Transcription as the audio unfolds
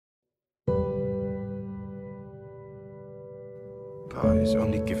power is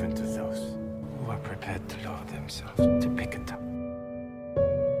only given to those who are prepared to lower themselves to pick it up.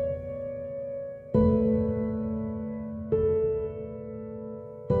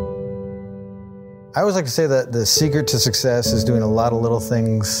 I always like to say that the secret to success is doing a lot of little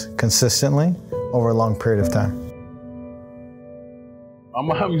things consistently over a long period of time. My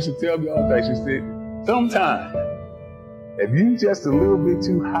mom used to tell me all the time, she said, sometimes, if you just a little bit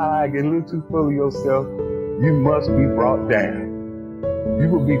too high, get a little too full of yourself, you must be brought down. You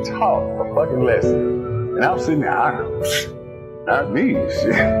will be taught a fucking lesson. And I'm sitting there, not me,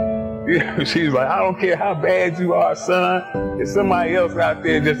 shit. Yeah, she's like, I don't care how bad you are, son. If somebody else out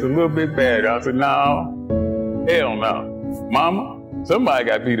there just a little bit bad, I said, no, hell no. Mama, somebody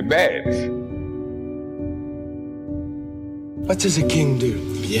got to be the baddest. What does a king do?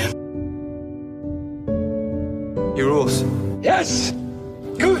 Yeah. He rules. Yes!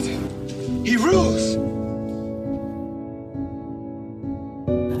 Good! He rules!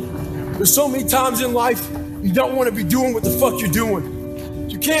 There's so many times in life you don't want to be doing what the fuck you're doing.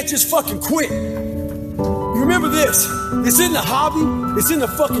 You can't just fucking quit. You remember this, it's in the hobby, it's in the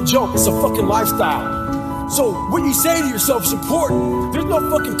fucking joke, it's a fucking lifestyle. So what you say to yourself is important. There's no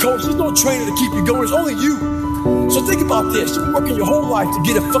fucking coach, there's no trainer to keep you going, it's only you. So think about this, you've been working your whole life to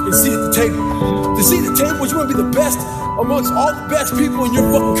get a fucking seat at the table. The seat at the table is you want to be the best amongst all the best people in your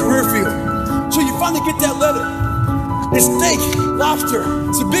fucking career field. So you finally get that letter. It's steak, lobster,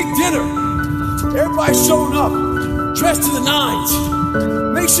 it's a big dinner. Everybody's showing up, dressed to the nines.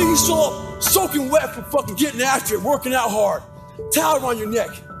 Make sure you show up soaking wet from fucking getting after it, working out hard. Towel around your neck.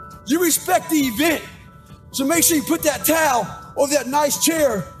 You respect the event. So make sure you put that towel over that nice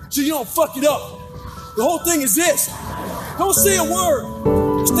chair so you don't fuck it up. The whole thing is this. Don't say a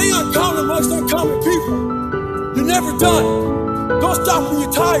word. Stay uncommon amongst uncommon people. You're never done. Don't stop when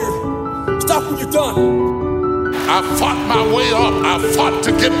you're tired. Stop when you're done. I fought my way up. I fought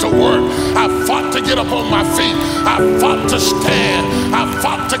to get to work. I fought to get up on my feet. I fought to stand. I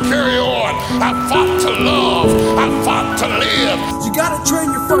fought to carry on. I fought to love. I fought to live. You gotta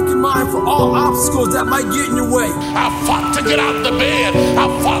train your fucking mind for all obstacles that might get in your way. I fought to get out the bed. I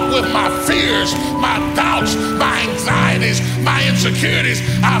fought with my fears, my doubts, my anxieties, my insecurities.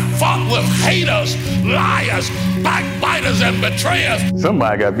 I fought with haters, liars, backbiters, and betrayers.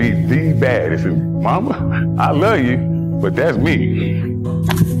 Somebody got to be the baddest. Mama, I love you, but that's me.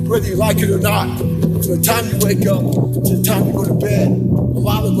 Whether you like it or not, from the time you wake up to the time you go to bed, a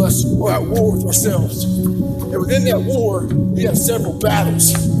lot of us are at war with ourselves. And within that war, we have several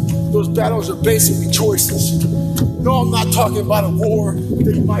battles. Those battles are basically choices. No, I'm not talking about a war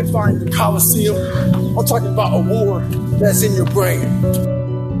that you might find in the Coliseum. I'm talking about a war that's in your brain.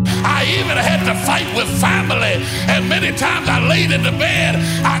 I even had to fight with family, and many times I laid in the bed,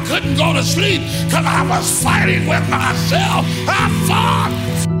 I couldn't go to sleep because I was fighting with myself. I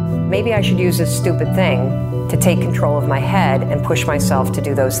fought. Maybe I should use this stupid thing to take control of my head and push myself to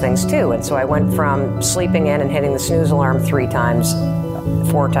do those things too. And so I went from sleeping in and hitting the snooze alarm 3 times,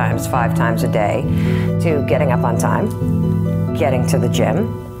 4 times, 5 times a day to getting up on time, getting to the gym,